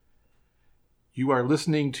You are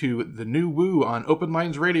listening to The New Woo on Open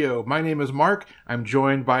Lines Radio. My name is Mark. I'm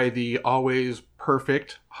joined by the always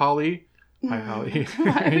perfect Holly. Hi, Holly.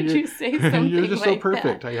 Why would you say something You're just like so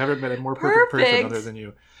perfect. that? I haven't met a more perfect person other than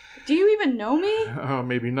you. Do you even know me? Oh,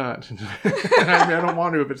 maybe not. I don't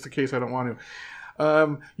want to. If it's the case, I don't want to.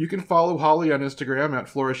 You can follow Holly on Instagram at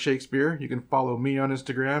Flora Shakespeare. You can follow me on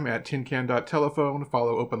Instagram at tincan.telephone.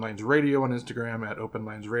 Follow Open Lines Radio on Instagram at Open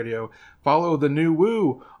Lines Radio. Follow The New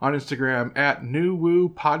Woo on Instagram at New Woo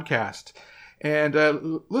Podcast. And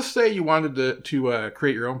let's say you wanted to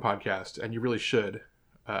create your own podcast, and you really should.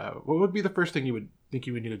 What would be the first thing you would think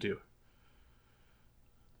you would need to do?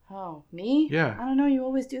 Oh, me? Yeah. I don't know. You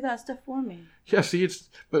always do that stuff for me. Yeah, see,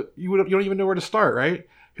 but you don't even know where to start, right?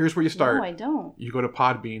 Here's where you start. No, I don't. You go to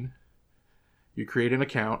Podbean. You create an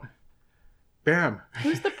account. Bam.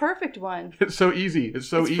 Who's the perfect one? It's so easy.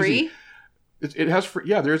 It's easy. Free? It has free.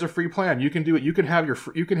 Yeah, there's a free plan. You can do it. You can have a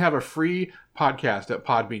free podcast at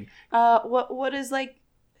Podbean. What is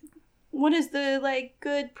the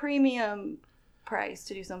good premium price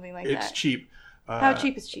to do something like that? It's cheap. How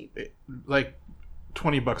cheap is cheap? Like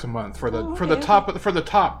 $20 a month for the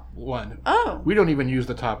top one. Oh. We don't even use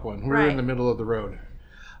the top one. We're in the middle of the road.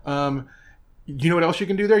 You know what else you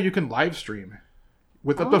can do there? You can live stream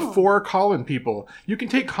with up to 4 call-in people. You can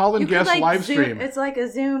take call-in guests live stream. It's like a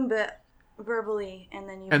Zoom, but verbally, and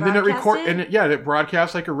then then it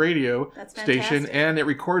broadcasts like a radio station, and it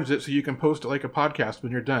records it so you can post it like a podcast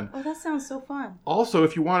when you're done. Oh, that sounds so fun. Also,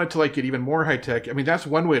 if you wanted to get even more high tech, I mean, that's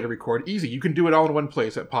one way to record. Easy, you can do it all in one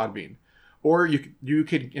place at Podbean, or you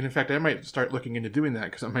could. And in fact, I might start looking into doing that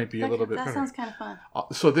because it might be a little bit. That better. Sounds kind of fun.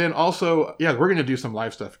 So then, also, we're going to do some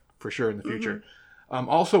live stuff for sure in the future. Mm-hmm.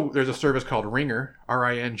 Also, there's a service called Ringr,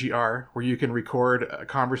 RINGR, where you can record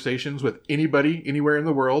conversations with anybody, anywhere in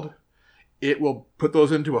the world. It will put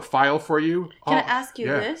those into a file for you. Can I ask you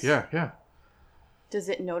this? Yeah. Does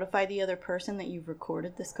it notify the other person that you've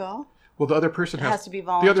recorded this call? Well, the other person has to be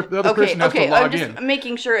voluntary. The other person has to log in. I'm just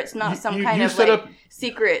making sure it's not some kind of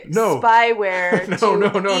secret spyware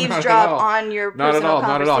to eavesdrop on your personal conversations.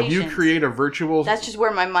 Not at all. You create a virtual... That's just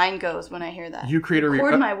where my mind goes when I hear that. You create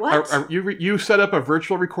my what? You set up a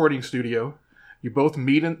virtual recording studio. You both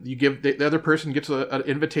meet and you give... The other person gets an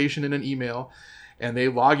invitation in an email, and they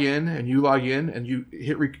log in, and you log in, and you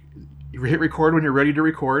hit record when you're ready to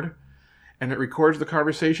record. And it records the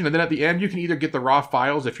conversation, and then at the end you can either get the raw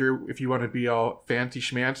files if you want to be all fancy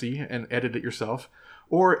schmancy and edit it yourself,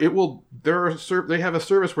 or it will. They have a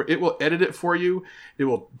service where it will edit it for you. It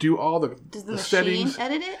will do all the settings. Does the machine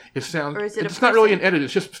edit it? It sounds. Or is it it's not really an edit.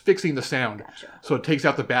 It's just fixing the sound. Gotcha. So it takes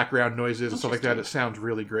out the background noises and stuff like that. It sounds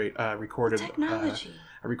really great. Recorded technology.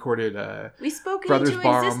 I recorded. We spoke Brothers into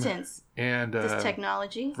Baum existence. And this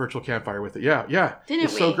technology. Virtual campfire with it. Yeah. Didn't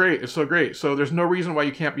it's we? so great. It's so great. So there's no reason why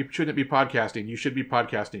you shouldn't be podcasting. You should be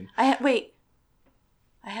podcasting. Wait.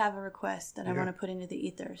 I have a request that I want to put into the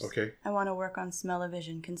ethers. Okay. I want to work on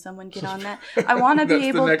smell-o-vision. Can someone get on that? I want to be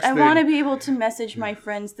able. I want to be able to message my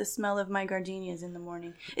friends the smell of my gardenias in the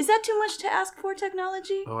morning. Is that too much to ask for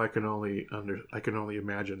technology? Oh, I can only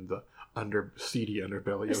imagine the seedy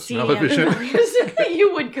underbelly of smell-o-vision.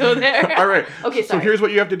 You would go there. All right. Okay, sorry. So here's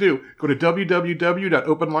what you have to do. Go to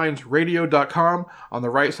www.openlinesradio.com. On the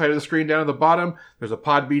right side of the screen down at the bottom, there's a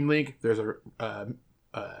Podbean link. There's a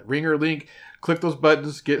Ringr link. Click those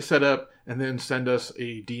buttons, get set up, and then send us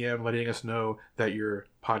a DM letting us know that your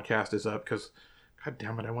podcast is up, because, God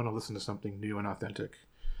damn it, I want to listen to something new and authentic.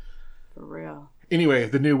 For real. Anyway,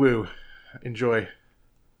 The New Woo. Enjoy.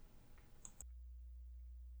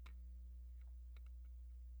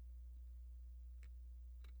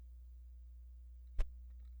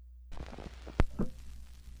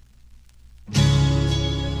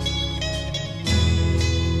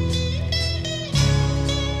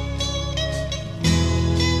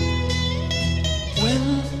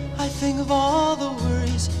 Think of all the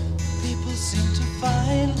worries people seem to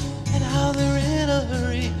find, and how they're in a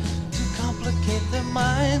hurry to complicate their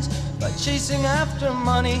minds by chasing after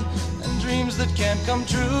money and dreams that can't come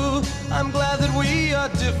true. I'm glad that we are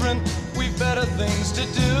different, we've better things to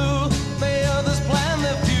do. May others plan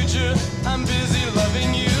their future, I'm busy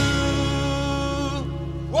loving you.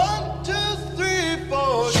 1, 2, 3,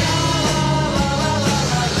 4.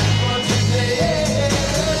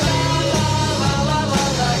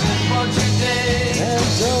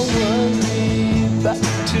 Don't worry about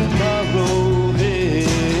tomorrow, hey.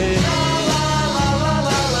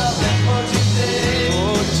 For today,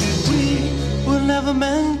 we're never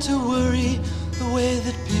meant to worry the way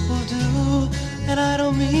that people do. And I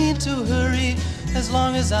don't mean to hurry, as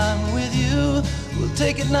long as I'm with you. We'll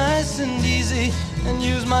take it nice and easy, and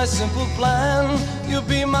use my simple plan. You'll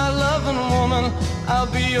be my loving woman, I'll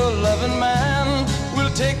be your loving man.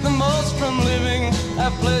 We'll take the most from living,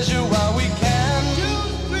 have pleasure while we can. 2,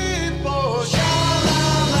 3, 4,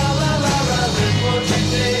 sha-la-la-la-la-la, live for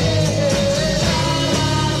today.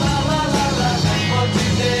 Sha-la-la-la-la, live for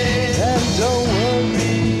today. And don't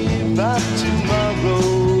worry about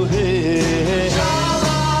tomorrow, hey.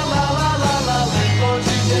 Sha-la-la-la-la-la, live for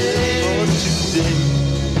today. For today.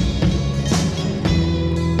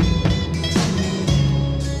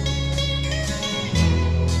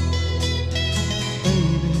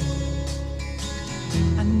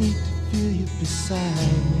 Beside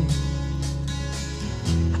me,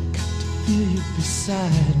 I got to feel you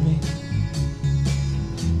beside me.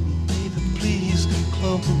 Baby, please come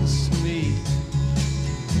close to me.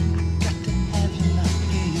 I got to have you now,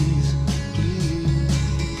 please, please,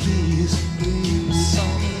 please, please. Give me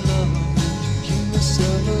some love, give me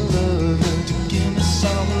some love, give me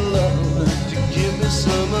some love, give me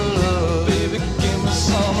some love, baby, give me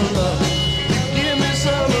some love, give me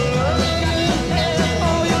some love.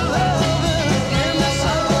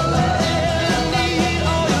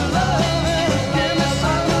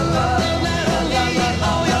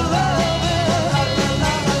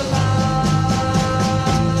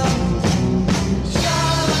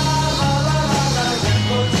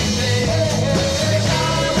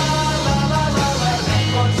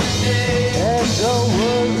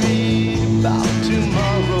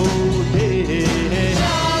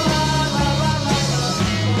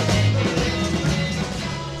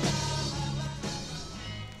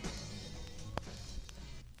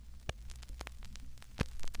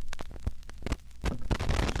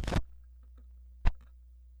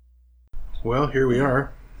 Well, here we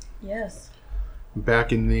are. Yes.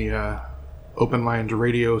 Back in the Open Lines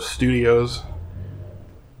Radio studios.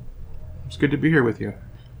 It's good to be here with you.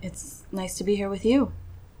 It's nice to be here with you.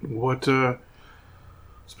 What's been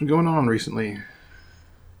going on recently?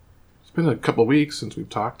 It's been a couple weeks since we've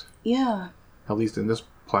talked. Yeah. At least in this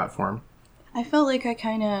platform. I felt like I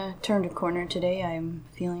kind of turned a corner today. I'm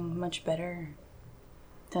feeling much better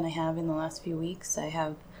than I have in the last few weeks. I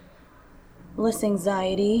have less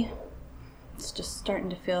anxiety. It's just starting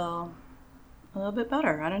to feel a little bit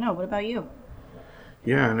better. I don't know. What about you?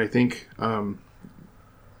 Yeah, and I think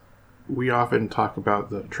we often talk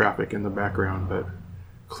about the traffic in the background, but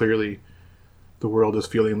clearly the world is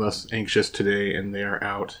feeling less anxious today, and they are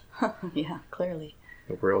out. Yeah, clearly.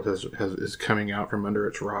 The world is coming out from under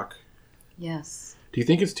its rock. Yes. Do you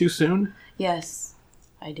think it's too soon? Yes,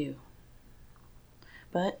 I do.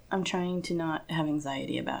 But I'm trying to not have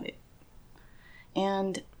anxiety about it.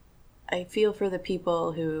 And I feel for the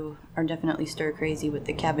people who are definitely stir crazy with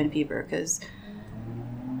the cabin fever because,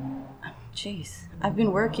 jeez, I've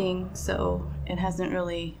been working, so it hasn't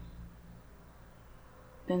really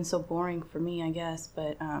been so boring for me, I guess.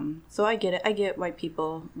 But so I get it. I get why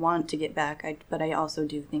people want to get back, but I also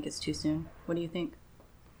do think it's too soon. What do you think?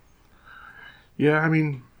 Yeah, I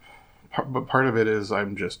mean, but part of it is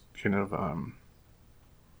I'm just kind of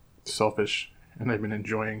selfish, and I've been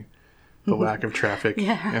enjoying the lack of traffic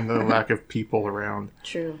and the lack of people around.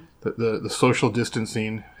 True. The social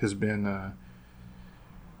distancing has been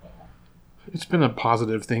it's been a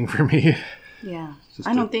positive thing for me. Yeah.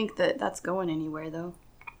 I don't think that's going anywhere though.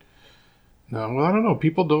 No, well, I don't know.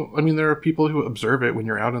 People don't. I mean, there are people who observe it when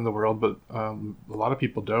you're out in the world, but a lot of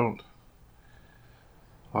people don't.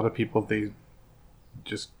 A lot of people they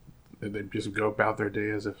just go about their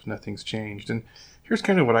day as if nothing's changed. And here's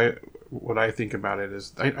kind of what I think about it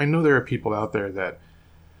is I know there are people out there that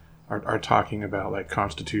are talking about like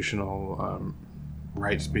constitutional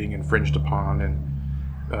rights being infringed upon,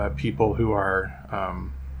 and people who are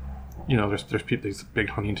there's people, this big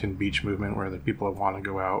Huntington Beach movement where the people want to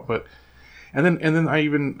go out, but and then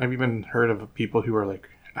I've even heard of people who are like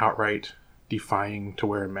outright defying to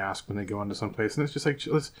wear a mask when they go into some place, and it's just like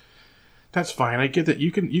that's fine. I get that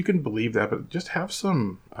you can believe that, but just have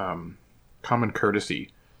some common courtesy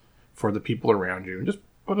for the people around you, and just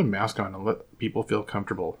put a mask on and let people feel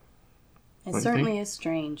comfortable. It certainly is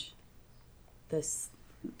strange, this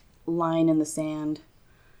line in the sand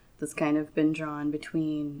that's kind of been drawn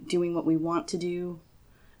between doing what we want to do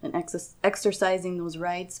and exercising those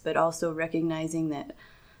rights, but also recognizing that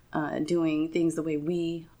doing things the way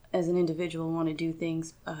we as an individual want to do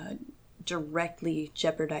things directly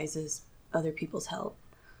jeopardizes other people's health.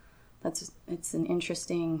 It's an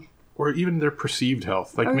interesting... Or even their perceived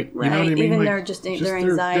health. Like, right. You know what I mean? Even like, their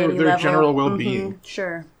anxiety level. Their general well-being. Mm-hmm.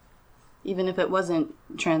 Sure. Even if it wasn't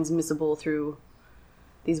transmissible through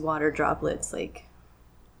these water droplets, like,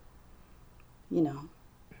 Yeah.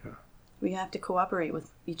 we have to cooperate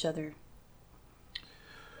with each other.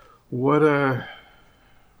 What have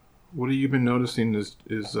you been noticing is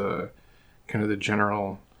kind of the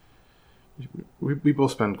general? We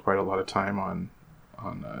both spend quite a lot of time on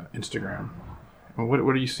Instagram. What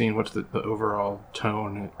are you seeing? What's the overall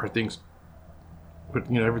tone? Are things?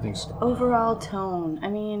 Everything's overall tone. I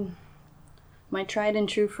mean, my tried and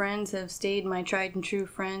true friends have stayed my tried and true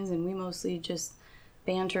friends, and we mostly just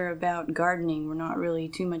banter about gardening. We're not really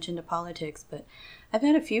too much into politics, but I've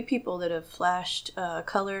had a few people that have flashed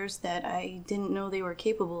colors that I didn't know they were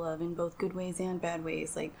capable of in both good ways and bad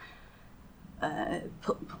ways, like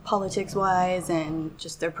politics-wise and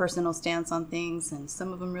just their personal stance on things. And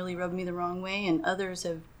some of them really rubbed me the wrong way, and others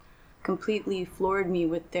have completely floored me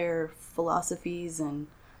with their philosophies, and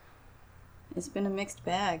it's been a mixed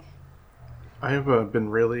bag. I have been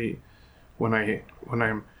really, when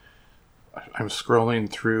I'm scrolling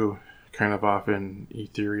through kind of off in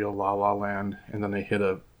ethereal la la land, and then I hit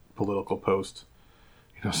a political post.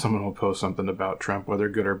 Someone will post something about Trump, whether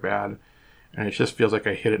good or bad, and it just feels like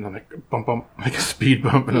I hit it and I'm like bump, like a speed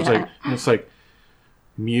bump, and it's like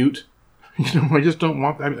mute. I just don't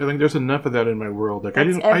want that. I think there's enough of that in my world. Like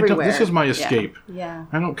this is my escape. Yeah.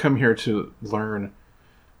 I don't come here to learn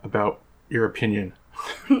about your opinion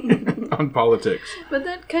on politics. But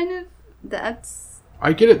that's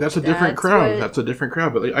I get it. That's a different crowd. That's a different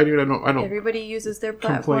crowd. But I don't. Everybody uses their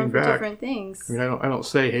platform for different things. I mean, I don't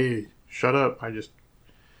say, "Hey, shut up." I just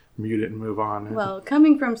mute it and move on. Well,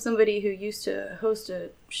 coming from somebody who used to host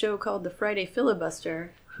a show called the Friday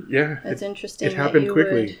Filibuster. Yeah, that's interesting. It happened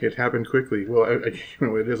quickly. It happened quickly. Well,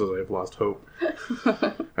 what it is I've lost hope.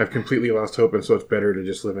 I've completely lost hope, and so it's better to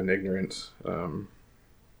just live in ignorance than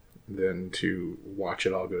to watch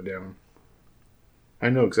it all go down. I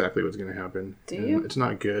know exactly what's going to happen. Do you? It's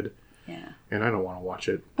not good. Yeah. And I don't want to watch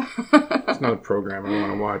it. It's not a program I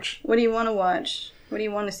want to watch. What do you want to watch? What do you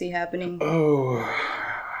want to see happening? Oh,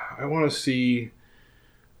 I want to see.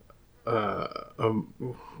 Well, I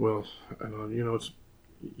don't know.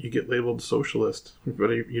 You get labeled socialist, but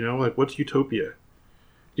like what's utopia?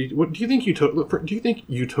 Do you think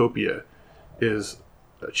utopia is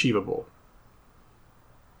achievable?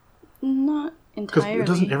 Not entirely. Because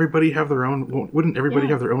doesn't everybody have their own? Wouldn't everybody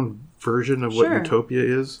have their own version of what utopia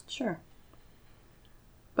is? Sure.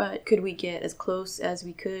 But could we get as close as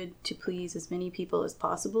we could to please as many people as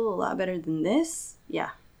possible? A lot better than this?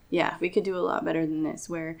 Yeah, we could do a lot better than this,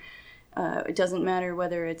 where it doesn't matter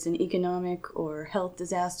whether it's an economic or health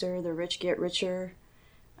disaster, the rich get richer,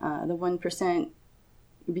 the 1%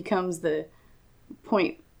 becomes the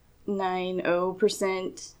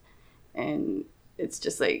 0.90%, and it's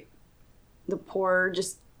just like the poor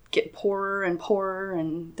just get poorer and poorer,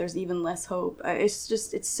 and there's even less hope.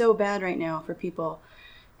 It's so bad right now for people,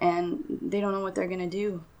 and they don't know what they're going to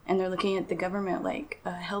do, and they're looking at the government like,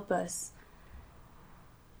 help us.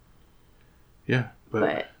 Yeah,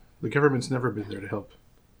 but the government's never been there to help.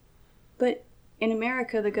 But in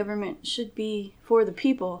America, the government should be for the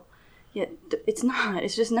people, yet it's not.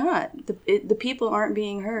 It's just not. The people aren't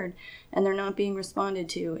being heard, and they're not being responded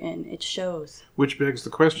to, and it shows. Which begs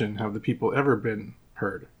the question, have the people ever been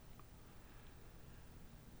heard?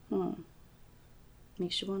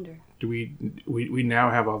 Makes you wonder. Do we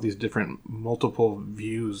now have all these different multiple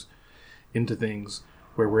views into things,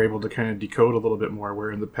 where we're able to kind of decode a little bit more,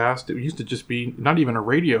 where in the past it used to just be not even a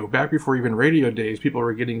radio. Back before even radio days, people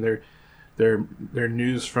were getting their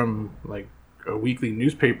news from like a weekly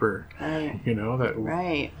newspaper. Right.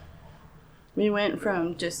 Right. We went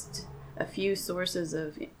from just a few sources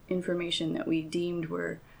of information that we deemed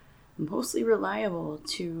were mostly reliable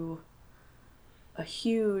to a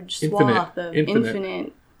huge swath of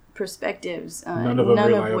infinite perspectives, none of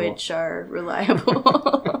which are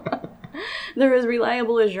reliable. They're as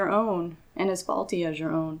reliable as your own and as faulty as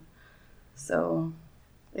your own. So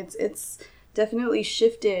it's definitely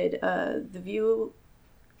shifted the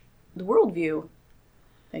worldview,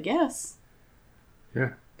 I guess.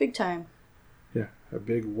 Yeah. Big time. Yeah, a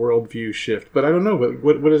big worldview shift. But I don't know,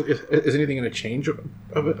 what is anything going to change about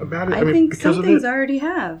it? I mean, think some things already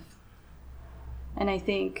have. And I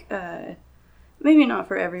think maybe not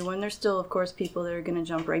for everyone. There's still, of course, people that are going to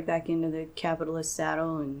jump right back into the capitalist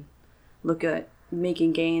saddle and look at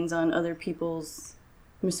making gains on other people's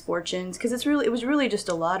misfortunes, because it was really just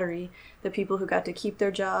a lottery. The people who got to keep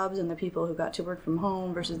their jobs and the people who got to work from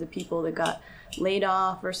home versus the people that got laid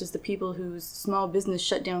off versus the people whose small business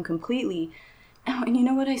shut down completely. And you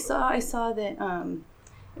know what I saw? I saw that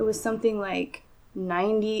it was something like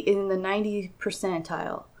 90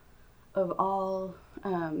 percentile of all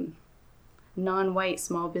non-white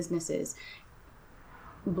small businesses,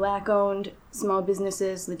 Black-owned small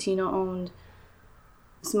businesses, Latino-owned,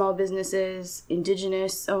 small businesses,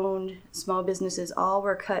 indigenous-owned small businesses, all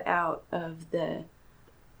were cut out of the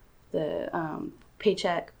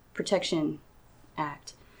Paycheck Protection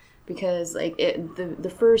Act, because like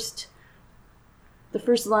the first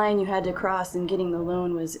line you had to cross in getting the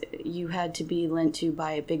loan was you had to be lent to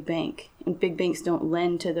by a big bank, and big banks don't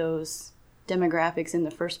lend to those demographics in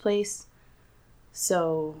the first place,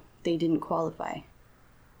 so they didn't qualify.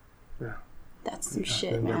 Yeah. That's some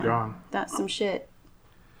shit, and man. They're gone. That's some shit.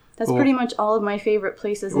 That's pretty much all of my favorite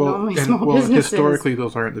places in all my small well, businesses. Historically,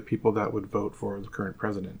 those aren't the people that would vote for the current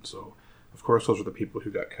president. So, of course, those are the people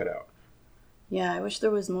who got cut out. Yeah, I wish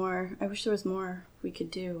there was more. I wish there was more we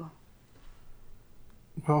could do.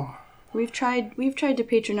 Well, we've tried to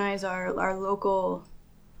patronize our local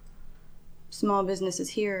small businesses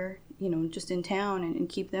here, just in town, and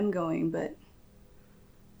keep them going, but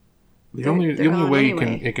the only way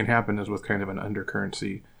anyway. it can happen is with kind of an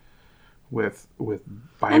undercurrency, with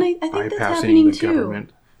and I think that's bypassing happening the too.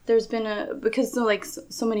 government. There's been because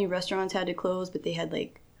so many restaurants had to close, but they had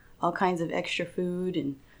like all kinds of extra food,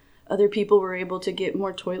 and other people were able to get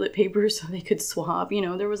more toilet paper so they could swap.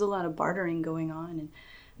 There was a lot of bartering going on, and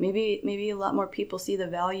maybe a lot more people see the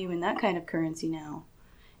value in that kind of currency now.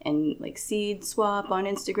 And like seed swap on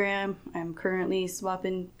Instagram, I'm currently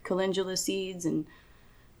swapping calendula seeds and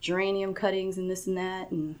geranium cuttings and this and that,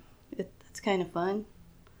 and it's kind of fun,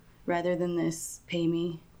 rather than this pay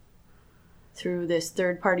me through this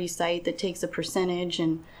third-party site that takes a percentage.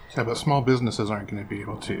 And yeah, but small businesses aren't going to be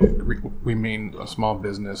able to remain a small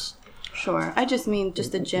business. Sure, I just mean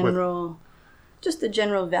just the general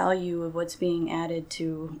value of what's being added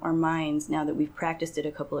to our minds now that we've practiced it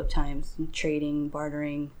a couple of times, trading,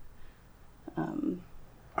 bartering.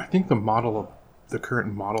 I think the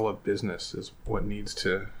current model of business is what needs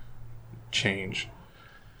to change.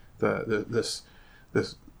 It's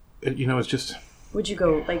just. Would you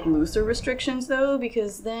go like looser restrictions though?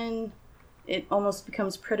 Because then it almost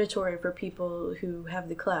becomes predatory for people who have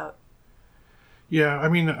the clout. Yeah, I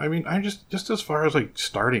mean, I just as far as like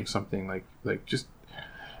starting something, like just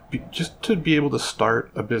to be able to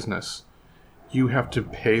start a business, you have to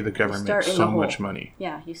pay the government so much money.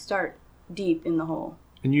 Yeah, you start deep in the hole.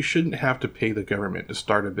 And you shouldn't have to pay the government to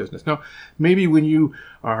start a business. Now, maybe when you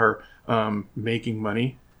are making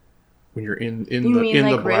money, when you're in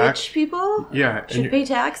the black, rich people, yeah, should pay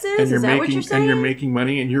taxes. And Is that what you're saying? And you're making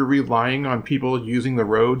money, and you're relying on people using the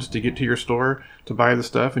roads to get to your store to buy the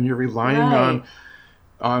stuff, and you're relying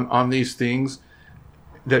on these things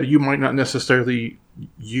that you might not necessarily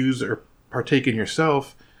use or partake in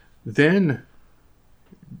yourself. Then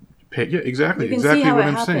pay. Yeah, exactly what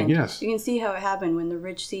I'm saying. Yes, you can see how it happened when the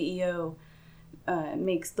rich CEO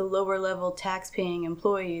makes the lower level tax paying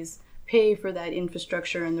employees pay for that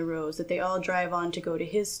infrastructure and the roads that they all drive on to go to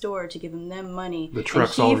his store to give them money. The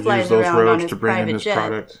trucks all use those roads to bring in his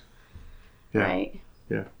product. Yeah. Right?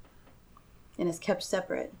 Yeah. And is kept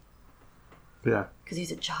separate. Yeah. Because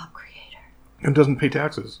he's a job creator. And doesn't pay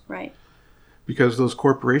taxes. Right. Because those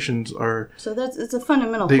corporations are... So it's a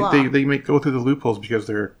fundamental flaw. They go through the loopholes because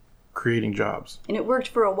they're creating jobs. And it worked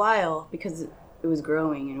for a while because it was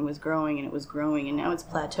growing and it was growing and it was growing, and now it's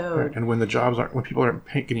plateaued. Right. And when people aren't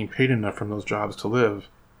getting paid enough from those jobs to live.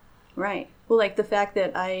 Right. Well, like the fact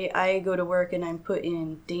that I go to work and I'm put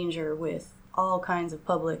in danger with all kinds of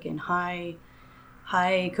public and high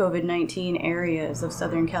COVID-19 areas of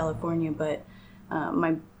Southern California, but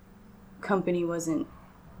my company wasn't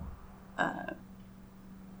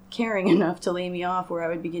caring enough to lay me off, where I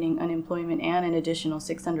would be getting unemployment and an additional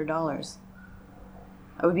 $600.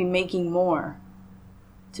 I would be making more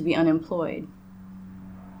to be unemployed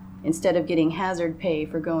instead of getting hazard pay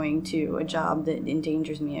for going to a job that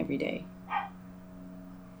endangers me every day.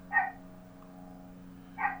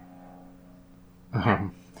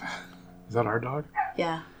 Is that our dog?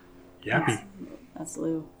 Yeah. Yappy. That's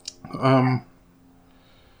Lou. Is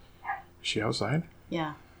she outside?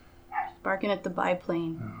 Yeah. She's barking at the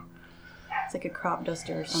biplane. Oh. It's like a crop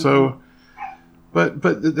duster or something. So, but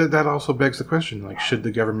that also begs the question, like, should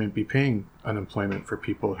the government be paying unemployment for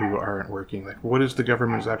people who aren't working? Like, what is the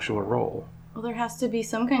government's actual role? Well, there has to be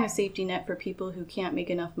some kind of safety net for people who can't make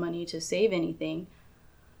enough money to save anything.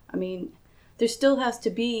 I mean, there still has to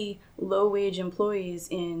be low-wage employees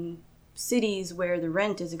in cities where the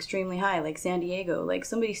rent is extremely high, like San Diego. Like,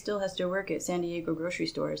 somebody still has to work at San Diego grocery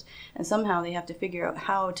stores, and somehow they have to figure out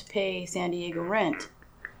how to pay San Diego rent.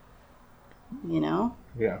 You know?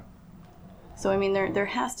 Yeah. So, I mean, there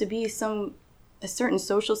has to be a certain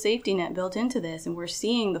social safety net built into this, and we're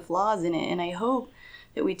seeing the flaws in it, and I hope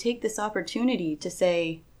that we take this opportunity to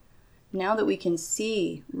say, Now that we can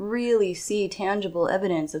really see tangible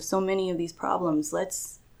evidence of so many of these problems,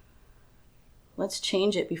 let's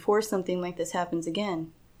change it before something like this happens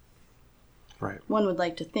again. Right. One would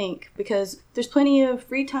like to think, because there's plenty of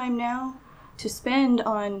free time now to spend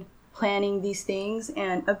on planning these things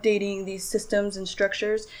and updating these systems and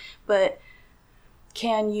structures, but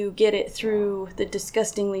can you get it through the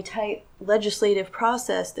disgustingly tight legislative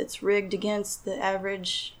process that's rigged against the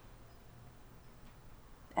average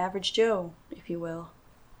Joe, if you will?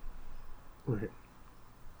 Right.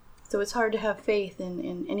 So it's hard to have faith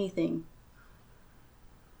in anything.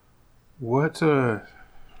 What do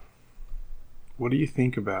you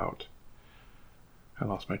think about... I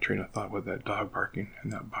lost my train of thought with that dog barking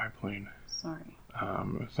and that biplane. Sorry.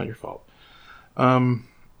 It's not your fault.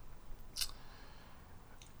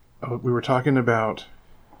 We were talking about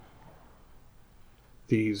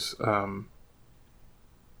these,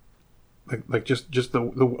 just the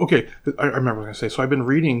okay. I remember what I was going to say. So I've been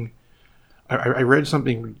reading. I read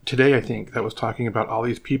something today, I think, that was talking about all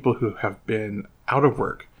these people who have been out of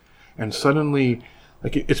work, and suddenly,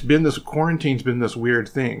 like it's been this quarantine's been this weird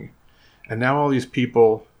thing, and now all these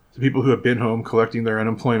people, the people who have been home collecting their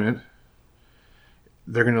unemployment,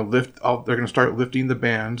 they're going to start lifting the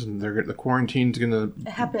bans, and the quarantine's going to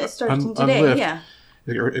it starts today. Unlift. Yeah.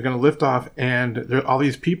 They're going to lift off, and all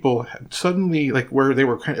these people suddenly, like where they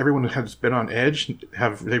were everyone has been on edge,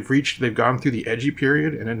 they've gone through the edgy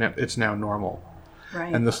period, and then it's now normal.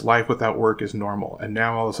 Right. And this life without work is normal. And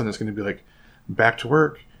now all of a sudden it's going to be like back to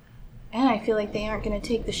work. And I feel like they aren't going to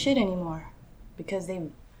take the shit anymore because they've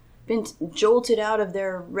been jolted out of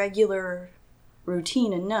their regular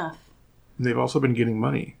routine enough. And they've also been getting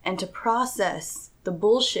money. And to process the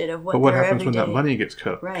bullshit of what But what they're happens when every that day. money gets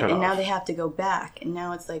cut Right, cut and off? now they have to go back. And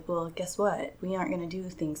now it's like, well, guess what? We aren't going to do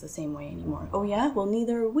things the same way anymore. Oh, yeah? Well,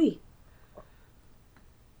 neither are we.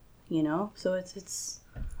 You know? So it's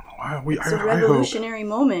Wow, a revolutionary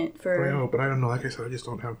moment for... I hope, but I don't know. Like I said, I just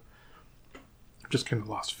don't have... I've just kind of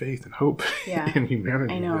lost faith and hope Yeah, in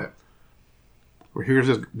humanity. I know. That well, here's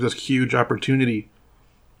this huge opportunity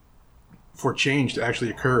for change to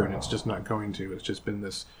actually occur, and it's just not going to. It's just been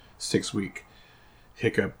this 6-week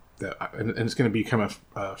hiccup, and it's going to become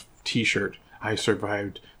a T-shirt. I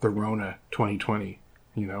survived the Rona 2020,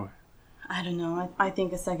 you know? I don't know. I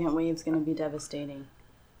think a second wave's going to be devastating.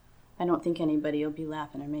 I don't think anybody will be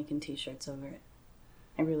laughing or making T-shirts over it.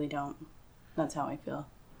 I really don't. That's how I feel.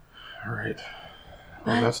 All right.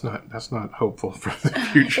 Well, that's not hopeful for the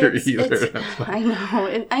future either.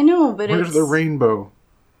 I know, but Where's the rainbow?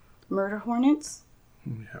 Murder hornets?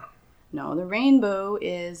 Yeah. No, the rainbow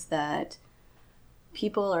is that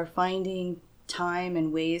people are finding time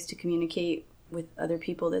and ways to communicate with other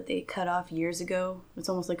people that they cut off years ago. It's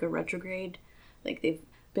almost like a retrograde. Like they've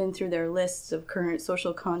been through their lists of current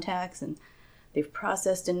social contacts and they've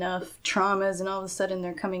processed enough traumas, and all of a sudden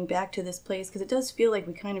they're coming back to this place because it does feel like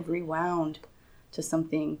we kind of rewound to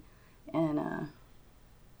something. And I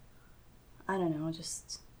don't know,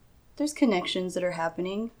 just there's connections that are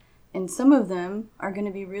happening, and some of them are going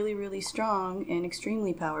to be really, really strong and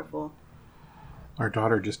extremely powerful. Our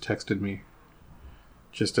daughter just texted me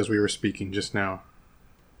just as we were speaking just now.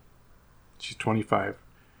 She's 25,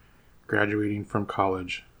 graduating from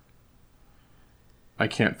college. I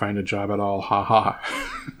can't find a job at all, ha ha.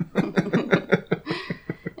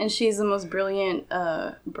 And she's the most brilliant,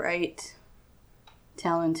 bright,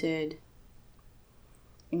 talented,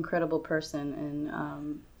 incredible person,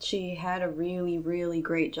 and she had a really, really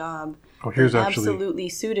great job. Oh, here's that actually absolutely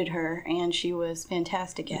suited her, and she was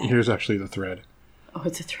fantastic at it. Here's actually the thread. Oh,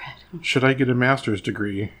 it's a thread. Should I get a master's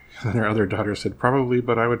degree? And her other daughter said, probably,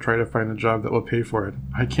 but I would try to find a job that will pay for it.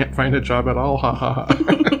 I can't find a job at all, ha ha ha.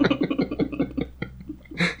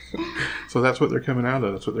 So that's what they're coming out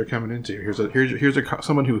of. That's what they're coming into. Here's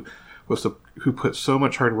someone who put so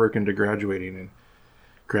much hard work into graduating, and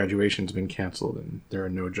graduation's been canceled, and there are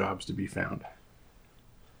no jobs to be found.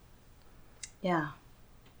 Yeah,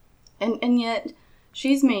 and yet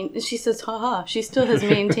she says, haha. She still has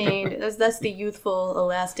maintained. that's the youthful,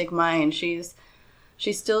 elastic mind. She's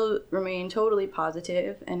still remained totally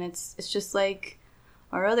positive, and it's just like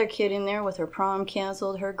our other kid in there with her prom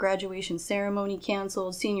canceled, her graduation ceremony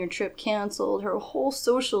canceled, senior trip canceled, her whole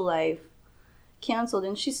social life canceled,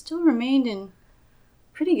 and she still remained in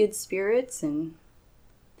pretty good spirits, and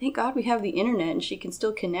thank God we have the internet and she can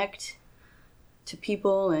still connect to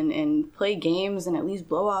people and play games and at least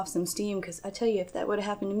blow off some steam, because I tell you, if that would have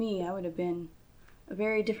happened to me, I would have been a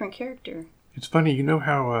very different character. It's funny, you know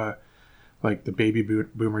how like the baby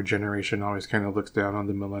boomer generation always kind of looks down on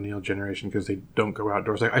the millennial generation because they don't go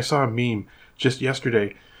outdoors. Like I saw a meme just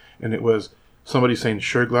yesterday, and it was somebody saying,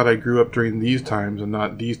 "Sure glad I grew up during these times and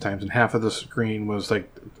not these times," and half of the screen was like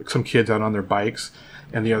some kids out on their bikes,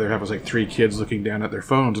 and the other half was like 3 kids looking down at their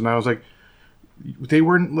phones, and I was like, they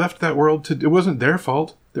weren't left that world to. It wasn't their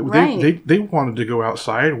fault. Right. They wanted to go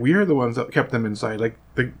outside. We are the ones that kept them inside. Like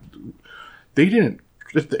they didn't.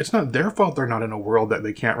 It's not their fault. They're not in a world that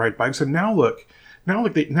they can't ride bikes. And now look.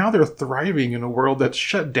 Now they're thriving in a world that's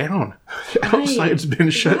shut down. Right. Outside's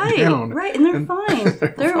been shut down. Right, and they're fine.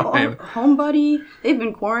 They're fine. homebody. They've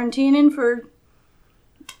been quarantining for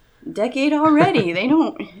a decade already. They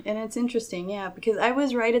don't, and it's interesting, yeah, because I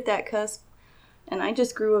was right at that cusp, and I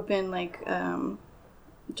just grew up in like,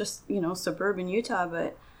 just suburban Utah.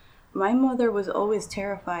 But my mother was always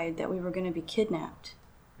terrified that we were going to be kidnapped.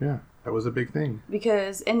 Yeah. That was a big thing.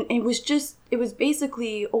 Because, and it was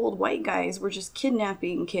basically old white guys were just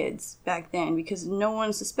kidnapping kids back then because no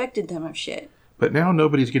one suspected them of shit. But now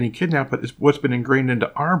nobody's getting kidnapped, but what's been ingrained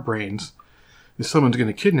into our brains is someone's going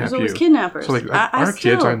to kidnap you. So it was kidnappers. So like I'm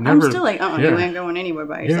kids, I'm still like, you ain't going anywhere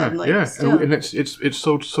by yourself. Yeah, like, yeah. Still. And it's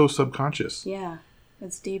so subconscious. Yeah,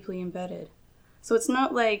 it's deeply embedded. So it's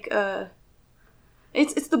not like,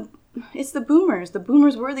 it's the boomers. The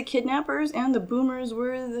boomers were the kidnappers, and the boomers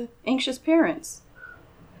were the anxious parents.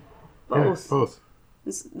 Both. Yeah, both.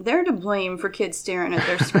 They're to blame for kids staring at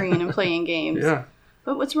their screen and playing games. Yeah.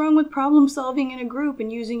 But what's wrong with problem solving in a group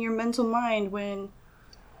and using your mental mind when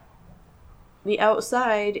the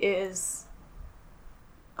outside is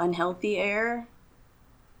unhealthy air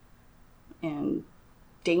and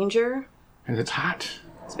danger? And it's hot.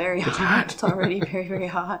 It's very hot. It's already very, very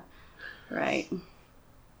hot. Right.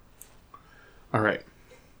 All right.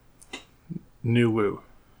 New woo.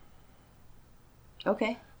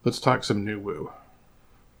 Okay. Let's talk some new woo.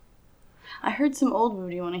 I heard some old woo.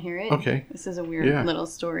 Do you want to hear it? Okay. This is a weird little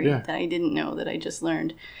story Yeah. that I didn't know that I just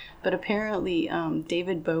learned. But apparently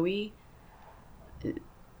David Bowie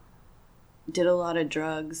did a lot of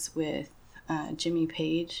drugs with Jimmy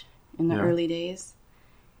Page in the early days.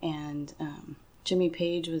 And Jimmy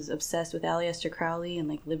Page was obsessed with Aleister Crowley and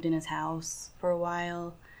like lived in his house for a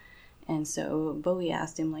while. And so Bowie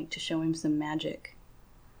asked him like to show him some magic.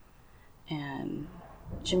 And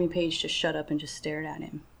Jimmy Page just shut up and just stared at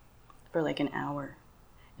him for like an hour.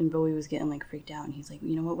 And Bowie was getting like freaked out. And he's like,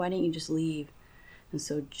 you know what, why didn't you just leave? And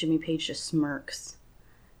so Jimmy Page just smirks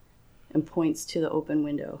and points to the open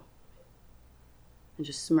window. And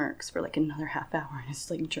just smirks for like another half hour. And it's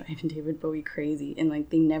like driving David Bowie crazy. And like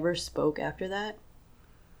they never spoke after that.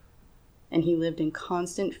 And he lived in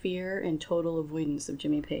constant fear and total avoidance of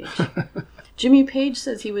Jimmy Page. Jimmy Page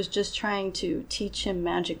says he was just trying to teach him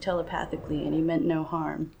magic telepathically and he meant no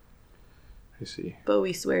harm. I see.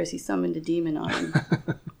 Bowie swears he summoned a demon on him.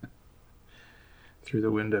 Through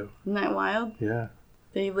the window. Isn't that wild? Yeah.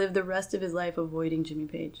 That he lived the rest of his life avoiding Jimmy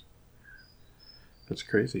Page. That's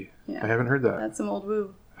crazy. Yeah. I haven't heard that. That's some old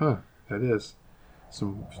woo. Huh. That is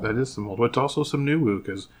some old. But it's also some new woo,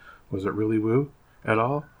 because was it really woo at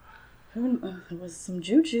all? It was some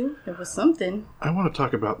juju. It was something. I want to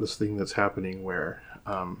talk about this thing that's happening where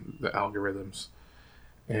the algorithms,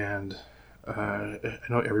 and I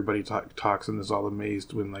know everybody talks and is all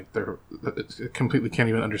amazed when like they're completely can't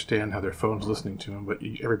even understand how their phone's listening to them, but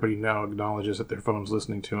everybody now acknowledges that their phone's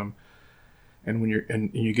listening to them, and when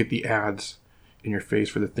you get the ads in your face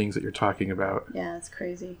for the things that you're talking about. Yeah, it's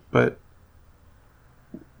crazy. But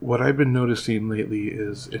what I've been noticing lately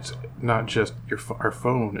is it's not just our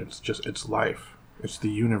phone, it's life. It's the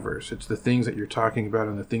universe. It's the things that you're talking about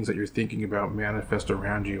and the things that you're thinking about manifest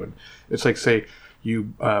around you. And it's like, say,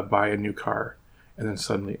 you buy a new car, and then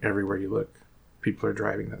suddenly everywhere you look, people are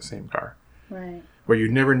driving that same car. Right. Where you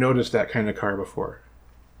never noticed that kind of car before.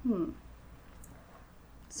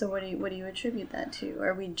 So what do you attribute that to?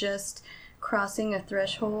 Are we just crossing a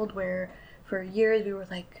threshold where for years we were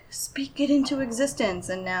like, speak it into existence,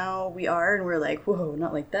 and now we are, and we're like, whoa,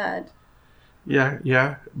 not like that.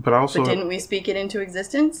 Yeah, but also... But didn't we speak it into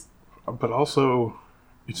existence? But also,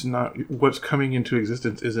 it's not... What's coming into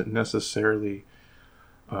existence isn't necessarily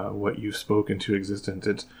what you spoke into existence.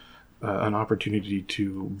 It's an opportunity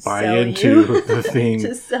to buy into the thing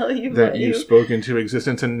to sell you that you spoke into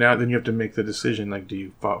existence, and now then you have to make the decision, like, do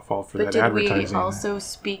you fall for that advertising? But did we also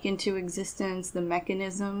speak into existence the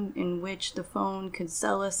mechanism in which the phone could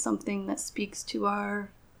sell us something that speaks to our...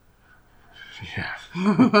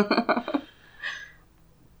 Yeah.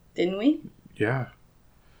 Didn't we? Yeah.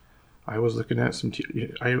 I was looking at some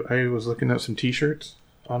I was looking at some t-shirts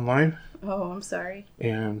online. Oh, I'm sorry.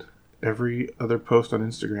 And every other post on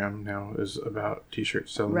Instagram now is about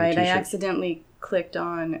t-shirts, selling right, t-shirts. I accidentally clicked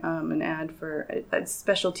on an ad for a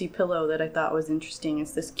specialty pillow that I thought was interesting.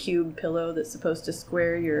 It's this cube pillow that's supposed to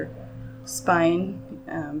square your spine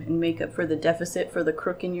and make up for the deficit for the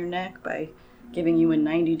crook in your neck by giving you a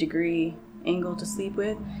 90-degree angle to sleep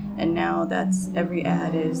with. And now that's every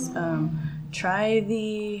ad is try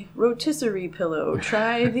the rotisserie pillow,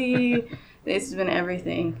 try the it's been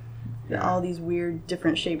everything. All these weird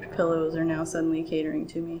different shaped pillows are now suddenly catering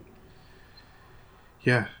to me.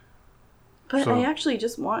 Yeah. But I actually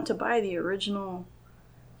just want to buy the original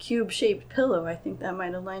cube-shaped pillow. I think that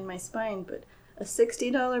might align my spine, but a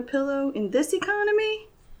 $60 pillow in this economy?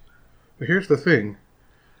 But here's the thing.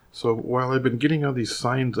 So while I've been getting all these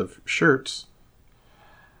signs of shirts,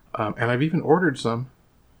 and I've even ordered some,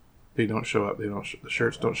 they don't show up. The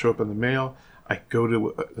shirts don't show up in the mail. I go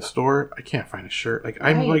to the store, I can't find a shirt. Like,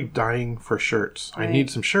 I'm like dying for shirts. Right. I need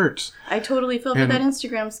some shirts. I totally fell for that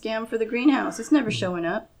Instagram scam for the greenhouse. It's never showing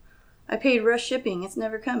up. I paid rush shipping. It's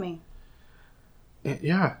never coming.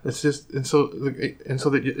 Yeah, it's just it's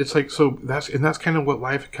like, so that's kind of what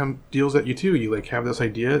life deals at you too. You like have this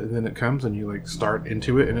idea, and then it comes, and you like start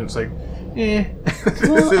into it, and it's like,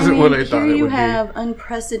 this isn't what I thought it would be. Here you have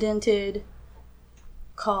unprecedented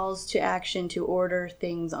calls to action to order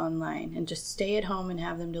things online and just stay at home and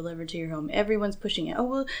have them delivered to your home. Everyone's pushing it.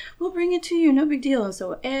 Oh, we'll bring it to you. No big deal. And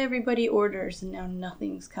so everybody orders, and now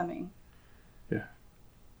nothing's coming. Yeah,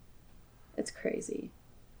 it's crazy.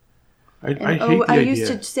 I hate the idea. I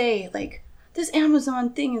used to say, like, this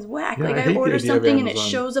Amazon thing is whack. Yeah, like, I order something and it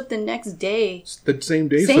shows up the next day. It's the same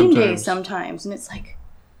day sometimes. And it's like,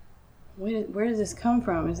 where does this come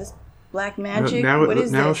from? Is this black magic? What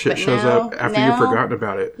is now this? Shit shows up after you've forgotten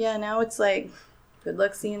about it. Yeah, now it's like, good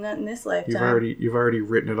luck seeing that in this lifetime. You've already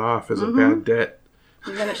written it off as a bad debt.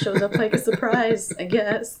 And then it shows up like a surprise, I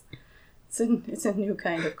guess. It's a new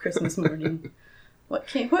kind of Christmas morning.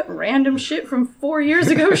 What random shit from 4 years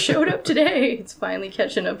ago showed up today? It's finally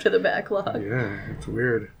catching up to the backlog. Yeah, it's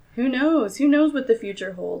weird. Who knows? Who knows what the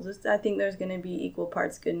future holds? I think there's going to be equal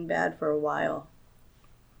parts good and bad for a while.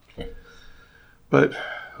 But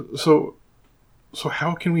so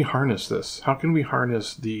how can we harness this? How can we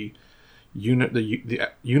harness the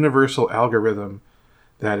universal algorithm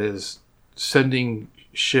that is sending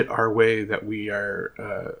shit our way that we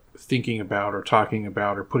are thinking about or talking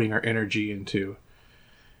about or putting our energy into?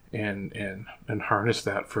 And harness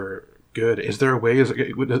that for good. Is there a way?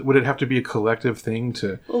 Would it have to be a collective thing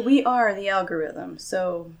to? Well, we are the algorithm,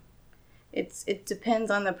 so it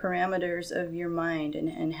depends on the parameters of your mind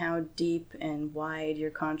and how deep and wide your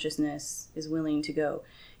consciousness is willing to go.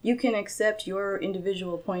 You can accept your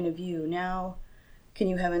individual point of view. Now, can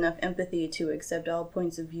you have enough empathy to accept all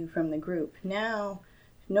points of view from the group? Now,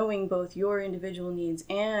 knowing both your individual needs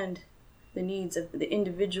and the needs of the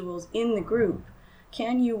individuals in the group,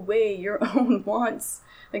 can you weigh your own wants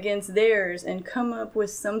against theirs and come up with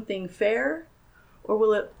something fair? Or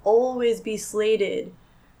will it always be slated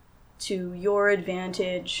to your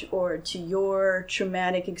advantage or to your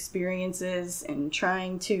traumatic experiences and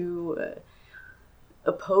trying to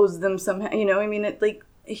oppose them somehow?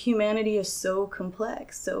 Humanity is so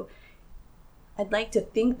complex. So I'd like to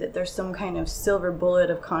think that there's some kind of silver bullet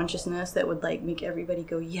of consciousness that would like make everybody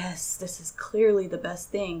go, yes, this is clearly the best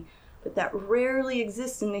thing. But that rarely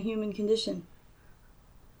exists in the human condition.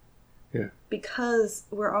 Yeah. Because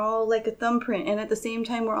we're all like a thumbprint, and at the same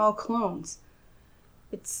time, we're all clones.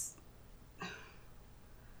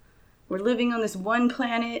 We're living on this one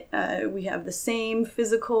planet. We have the same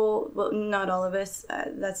physical, well, not all of us.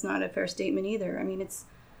 That's not a fair statement either. I mean,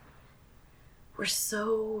 we're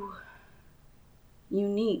so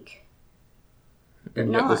unique.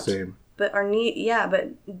 And yet the same. But but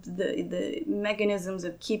the mechanisms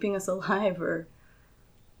of keeping us alive are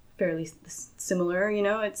fairly similar.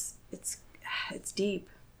 It's deep.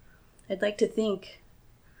 I'd like to think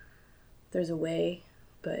there's a way,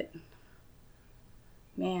 but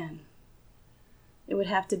man, it would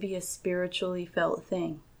have to be a spiritually felt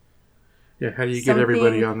thing. Yeah, how do you get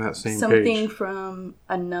everybody on that same page? Something from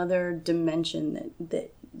another dimension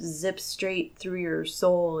that zips straight through your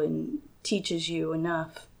soul and teaches you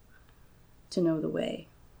enough to know the way.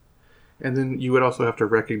 And then you would also have to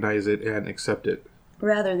recognize it and accept it.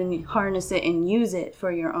 Rather than harness it and use it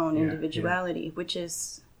for your own individuality, which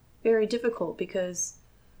is very difficult because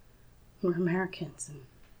we're Americans. And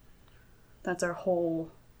that's our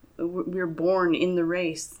whole... We're born in the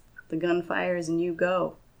race. The gun fires and you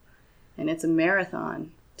go. And it's a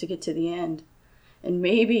marathon to get to the end. And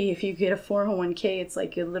maybe if you get a 401k, it's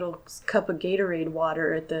like a little cup of Gatorade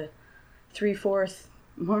water at the 3/4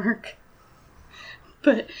 mark.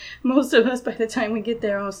 But most of us, by the time we get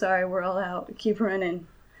there, oh, sorry, we're all out. Keep running.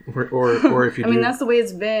 Or if you I do, mean, that's the way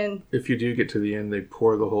it's been. if you do get to the end, they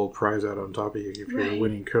pour the whole prize out on top of you if you're the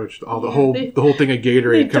winning coach. The whole thing of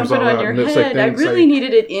Gatorade comes all out, your and it's like, head. I really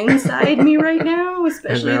needed it inside me right now,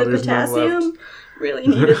 especially now the there's none potassium. left. Really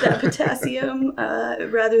needed that potassium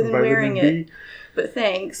rather than wearing it. But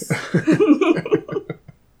thanks.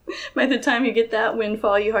 By the time you get that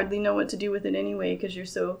windfall, you hardly know what to do with it anyway because you're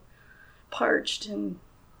so parched and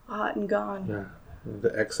hot and gone. Yeah,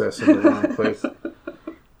 the excess in the wrong place.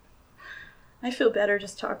 I feel better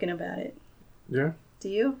just talking about it. Yeah. Do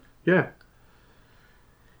you? Yeah.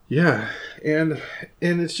 Yeah, and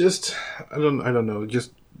it's just I don't know,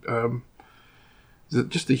 just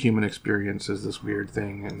the human experience is this weird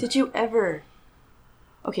thing. And did you ever?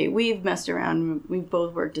 Okay, we've messed around. We've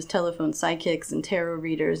both worked as telephone psychics and tarot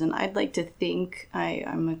readers, and I'd like to think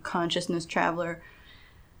I'm a consciousness traveler.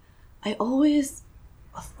 I always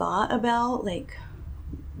thought about, like,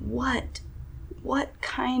 what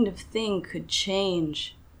kind of thing could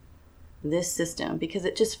change this system? Because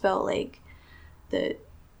it just felt like a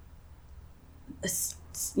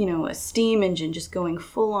steam engine just going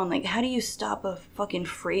full on. Like, how do you stop a fucking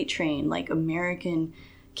freight train like American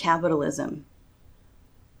capitalism?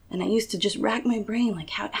 And I used to just rack my brain, like,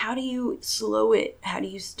 how do you slow it? How do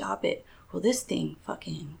you stop it? Well, this thing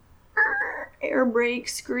fucking air brake,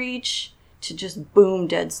 screech, to just boom,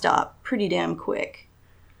 dead stop, pretty damn quick.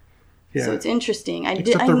 Yeah. So it's interesting.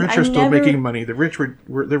 Except the rich are still making money. The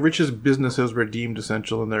richest businesses were deemed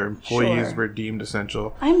essential, and their employees were deemed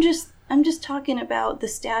essential. I'm just talking about the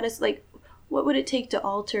status. Like, what would it take to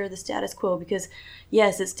alter the status quo? Because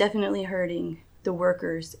yes, it's definitely hurting the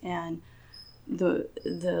workers and the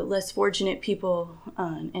less fortunate people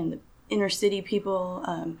and the inner city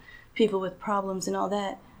people, people with problems and all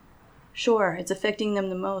that. Sure, it's affecting them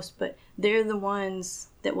the most, but they're the ones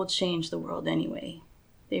that will change the world anyway.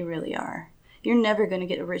 They really are. You're never going to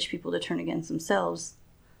get rich people to turn against themselves.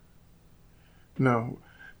 No,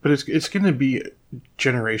 but it's going to be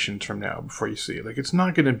generations from now before you see it. Like, it's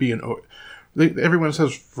not going to be everyone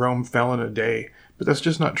says Rome fell in a day, but that's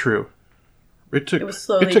just not true. It took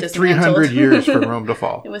 300 years for Rome to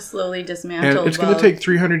fall. It was slowly dismantled. And it's going to take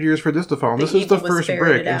 300 years for this to fall. And this is the first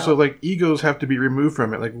brick. And so, like, egos have to be removed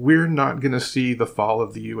from it. Like, we're not going to see the fall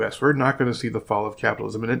of the U.S. We're not going to see the fall of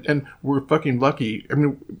capitalism. And we're fucking lucky. I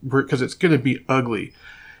mean, because it's going to be ugly.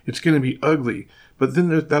 It's going to be ugly. But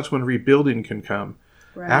then that's when rebuilding can come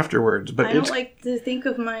afterwards. But I don't like to think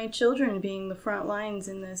of my children being the front lines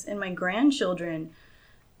in this, and my grandchildren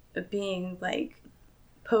being, like,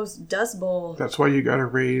 post-Dust Bowl. That's why you gotta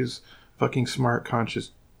raise fucking smart,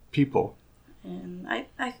 conscious people. And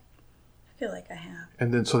I feel like I have.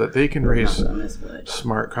 And then so that they can raise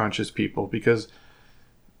smart, conscious people, because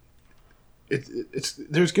it's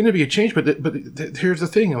there's going to be a change. But here's the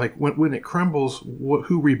thing: like when it crumbles,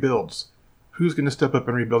 who rebuilds? Who's going to step up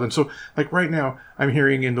and rebuild? And so, like right now, I'm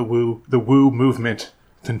hearing in the woo movement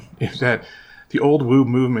that the old woo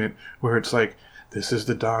movement where it's like, this is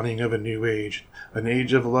the dawning of a new age. An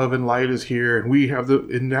age of love and light is here, and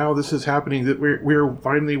and now this is happening, that we're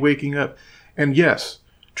finally waking up. And yes,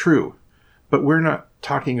 true, but we're not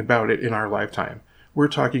talking about it in our lifetime. We're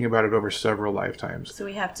talking about it over several lifetimes. So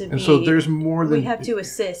we have to. And so there's more than we have to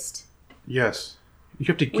assist. Yes, you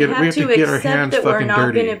have to get. We have to get our hands fucking dirty. We're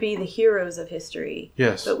not going to be the heroes of history.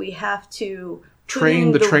 Yes, but we have to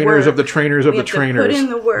train the trainers of the trainers of the trainers. Put in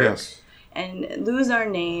the work. Yes. And lose our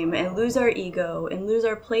name, and lose our ego, and lose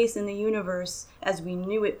our place in the universe as we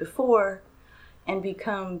knew it before, and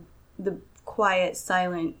become the quiet,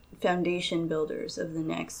 silent foundation builders of the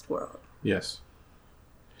next world. Yes.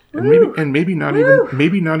 And maybe not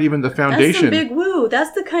even the foundation. That's some big woo.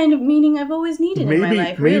 That's the kind of meaning I've always needed in my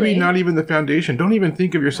life. Really. Maybe not even the foundation. Don't even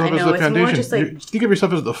think of yourself as the foundation. Think of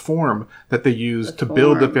yourself as the form that they use to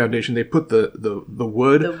build the foundation. They put the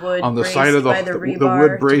wood on the side of the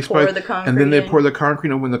wood braced by, and then they pour the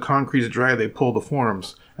concrete. And when the concrete is dry, they pull the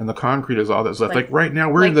forms, and the concrete is all that's left. Like right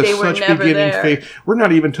now, we're in the such beginning phase. We're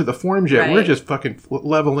not even to the forms yet. Right. We're just fucking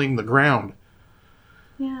leveling the ground.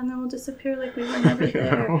 Yeah, and then we'll disappear like we were never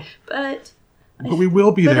there. But we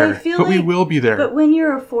will be there. We will be there. But when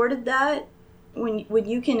you're afforded that, when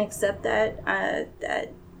you can accept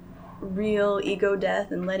that real ego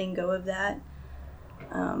death and letting go of that,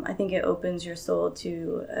 I think it opens your soul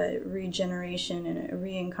to a regeneration and a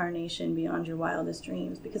reincarnation beyond your wildest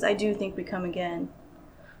dreams. Because I do think we come again,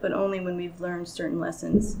 but only when we've learned certain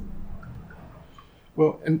lessons.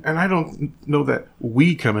 Well, and I don't know that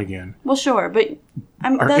we come again. Well, sure, but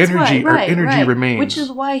our energy remains. Which is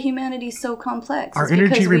why humanity's so complex. Our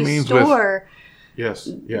energy remains with... Yes.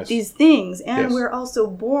 These things, and we're also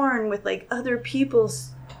born with like other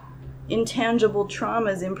people's intangible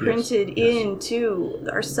traumas imprinted into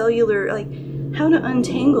our cellular, like how to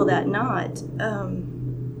untangle that knot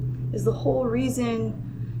is the whole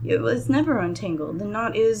reason it's never untangled. The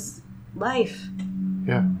knot is life.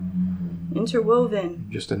 Yeah. Interwoven.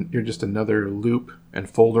 You're just another loop and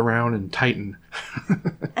fold around and tighten.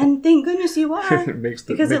 And thank goodness you are.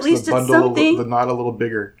 Because at least it's something. The knot a little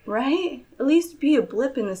bigger. Right? At least be a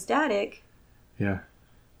blip in the static. Yeah.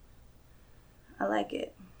 I like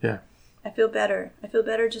it. Yeah. I feel better. I feel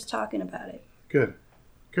better just talking about it. Good.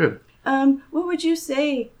 Good. What would you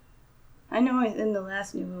say? I know in the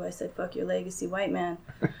last New Woo I said fuck your legacy, white man.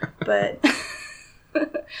 But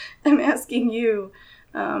I'm asking you,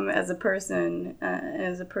 as a person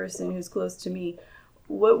who's close to me,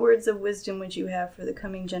 what words of wisdom would you have for the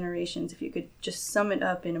coming generations if you could just sum it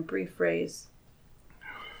up in a brief phrase?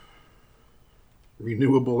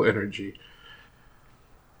 Renewable energy.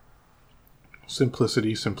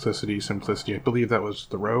 Simplicity, simplicity, simplicity. I believe that was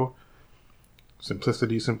Thoreau.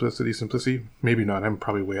 Simplicity, simplicity, simplicity. Maybe not. I'm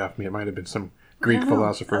probably way off me. It might have been some Greek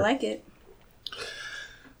philosopher. I like it.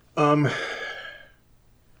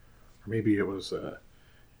 Maybe it was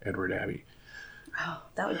Edward Abbey. Oh,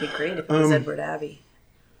 that would be great if it was Edward Abbey.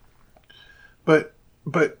 But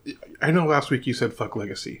I know last week you said fuck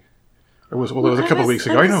legacy. It was a couple of weeks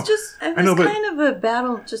ago. I know. It was kind of a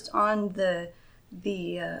battle just on the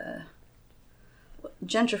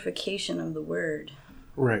gentrification of the word.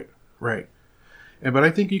 Right. But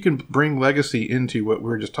I think you can bring legacy into what we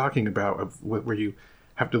were just talking about, where you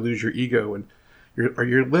have to lose your ego, and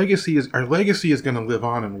our legacy is going to live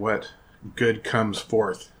on in what good comes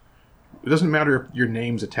forth. It doesn't matter if your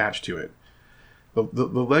name's attached to it. The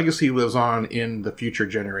legacy lives on in the future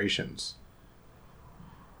generations.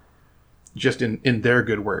 Just in their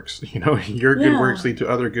good works, your good works lead to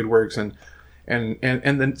other good works, and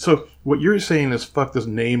then so what you're saying is fuck this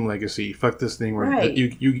name legacy, fuck this thing where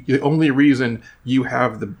you the only reason you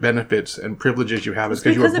have the benefits and privileges you have is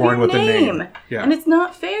because you were born with a name. Yeah. And it's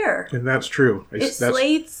not fair. And that's true. It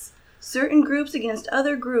slates certain groups against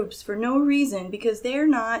other groups for no reason because they're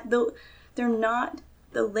not the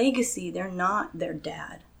legacy. They're not their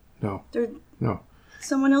dad. No. They're no.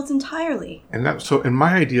 Someone else entirely. And in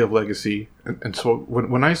my idea of legacy, and so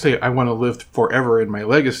when I say I want to live forever in my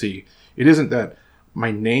legacy, it isn't that my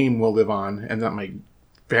name will live on and that my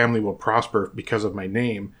family will prosper because of my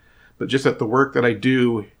name, but just that the work that I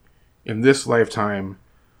do in this lifetime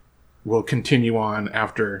will continue on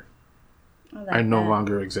after I no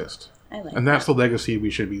longer exist. And that's the legacy we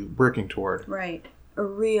should be working toward. Right. A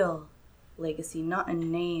real legacy, not a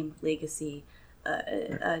name legacy.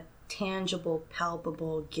 A tangible,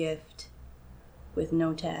 palpable gift with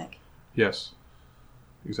no tag. Yes.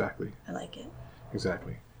 Exactly. I like it.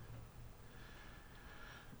 Exactly.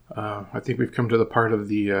 I think we've come to the part of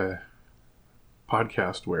the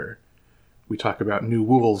podcast where we talk about new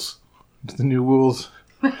wools. The new wools.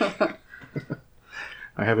 I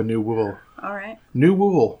have a new wool. All right. New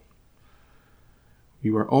wool.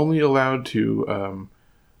 You are only allowed to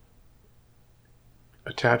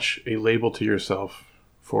attach a label to yourself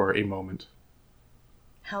for a moment.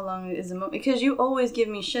 How long is a moment? Because you always give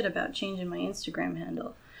me shit about changing my Instagram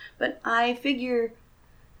handle. But I figure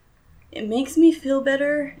it makes me feel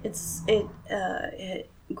better. It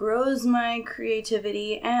grows my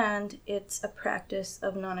creativity, and it's a practice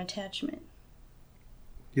of non-attachment.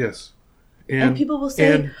 Yes. And people will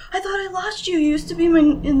say, I thought I lost you. You used to be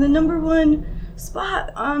in the #1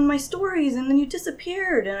 spot on my stories, and then you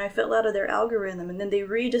disappeared, and I fell out of their algorithm, and then they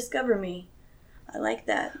rediscover me. I like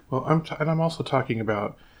that. Well, I'm also talking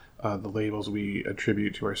about the labels we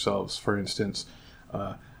attribute to ourselves. For instance,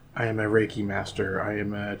 I am a Reiki master. I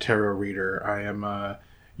am a tarot reader. I am a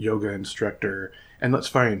yoga instructor. And that's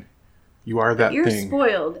fine. You are that You're thing. You're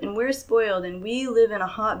spoiled, and we're spoiled, and we live in a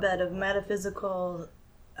hotbed of metaphysical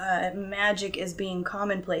magic as being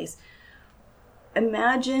commonplace.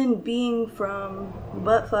 Imagine being from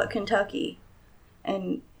buttfuck Kentucky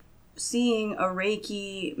and seeing a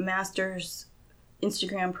Reiki master's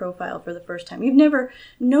Instagram profile for the first time.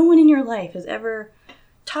 No one in your life has ever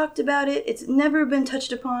talked about it. It's never been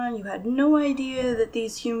touched upon. You had no idea that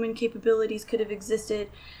these human capabilities could have existed.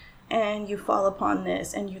 And you fall upon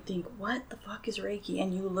this and you think, what the fuck is Reiki?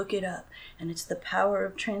 And you look it up, and it's the power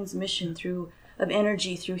of transmission of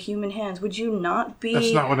energy through human hands. Would you not be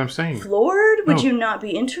That's not what I'm saying. Floored? Would you not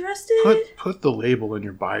be interested? Put the label in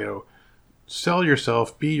your bio. Sell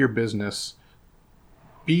yourself. Be your business.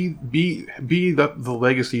 Be the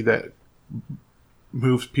legacy that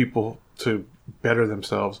moves people to better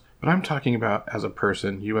themselves. But I'm talking about as a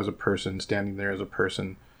person, you as a person, standing there as a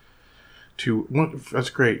person. That's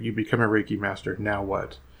great. You become a Reiki master. Now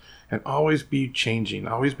what? and always be changing,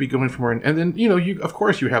 always be going for more. And then, you know, of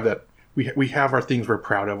course you have that. We have our things we're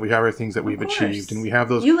proud of. We have our things that we've achieved, and we have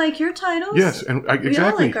those. You like your titles? Yes, and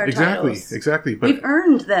exactly, like our exactly, titles. exactly. But we've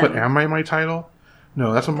earned them. But am I my title?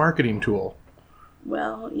 No, that's a marketing tool.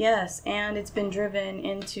 Well, yes, and it's been driven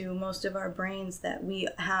into most of our brains that we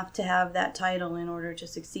have to have that title in order to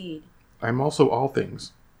succeed. I'm also all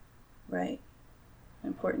things. Right.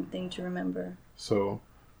 Important thing to remember. So,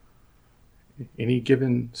 any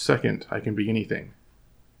given second, I can be anything.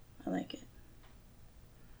 I like it.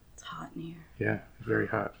 It's hot in here. Yeah, it's very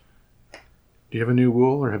hot. Do you have a new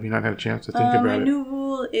rule, or have you not had a chance to think about my it? My new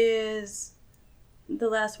rule is the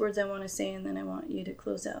last words I want to say, and then I want you to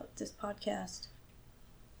close out this podcast.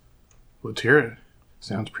 Let's hear it.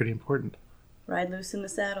 Sounds pretty important. Ride loose in the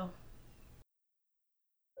saddle.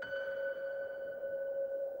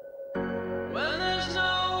 When there's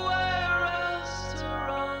nowhere else to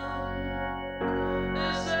run,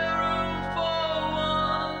 is there room for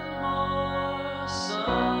one more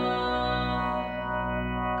sun?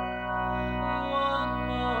 One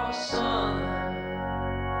more sun.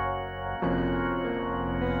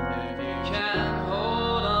 If you can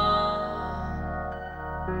hold on,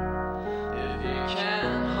 if you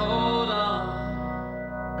can hold on,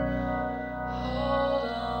 hold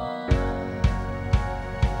on.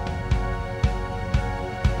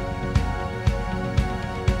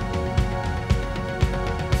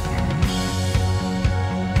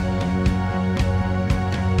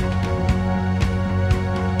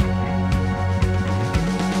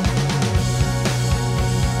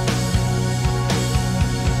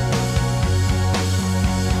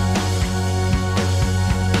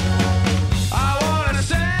 I wanna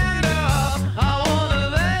stand up, I wanna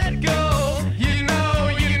let go. You know,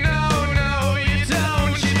 no, you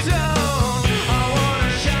don't. I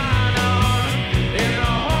wanna shine on in the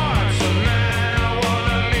hearts of men. I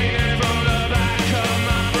wanna lean in from the back of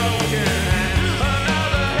my broken hand.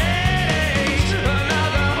 Another headache,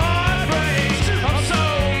 another heartbreak. I'm so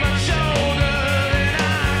much older than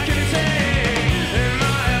I can take. In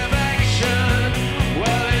my affection,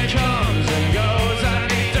 well, it comes and goes. I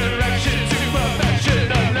need direction to perfection.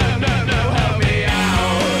 No, help me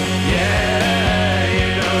out. Yeah, you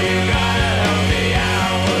know you gotta help me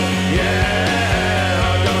out.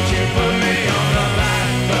 Yeah, don't you put me on the back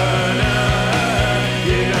burner.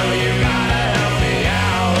 You know you gotta help me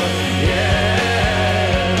out. Yeah.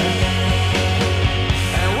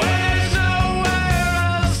 And when there's nowhere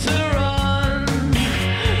else to run,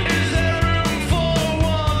 is there room for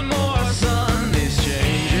one more sun? These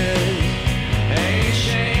changes ain't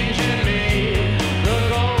changing me, the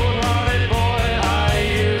cold-hearted boy I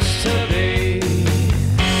used to be.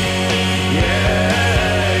 Yeah,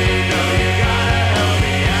 you know you gotta help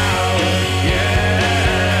me out. Yeah,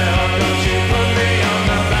 don't you put me on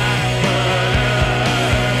the back burner.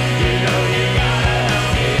 You know you gotta help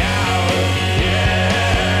me out. Yeah,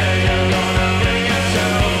 you're gonna bring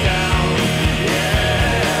yourself down. Yeah,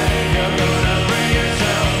 you're gonna bring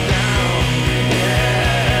yourself down. Yeah,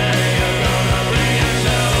 you're gonna bring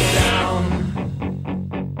yourself down.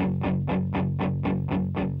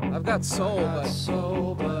 I've got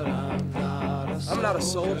soul, but I'm not a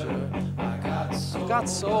soldier. I've got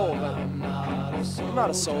soul, but I'm not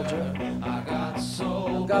a soldier. I've got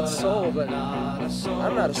soul, but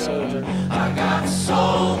I'm not a soldier. I got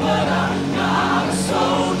soul, but I'm not a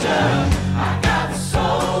soldier.